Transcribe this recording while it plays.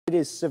It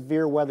is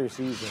severe weather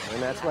season,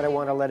 and that's what I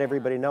want to let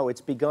everybody know.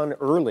 It's begun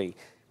early.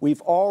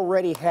 We've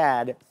already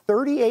had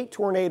 38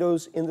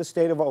 tornadoes in the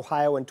state of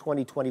Ohio in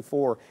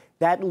 2024.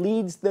 That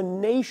leads the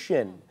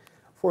nation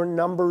for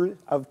number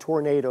of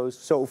tornadoes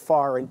so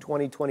far in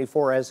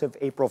 2024 as of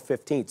April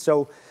 15th.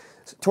 So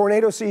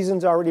tornado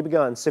season's already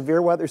begun.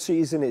 Severe weather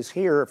season is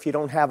here. If you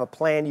don't have a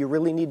plan, you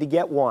really need to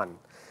get one.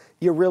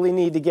 You really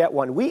need to get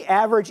one. We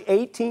average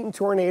 18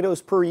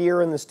 tornadoes per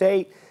year in the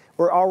state.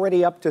 We're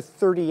already up to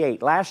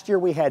 38. Last year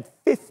we had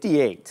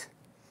 58.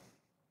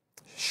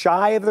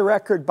 Shy of the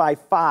record by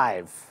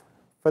 5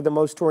 for the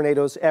most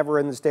tornadoes ever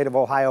in the state of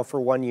Ohio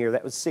for one year.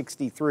 That was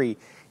 63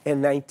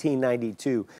 in 1992.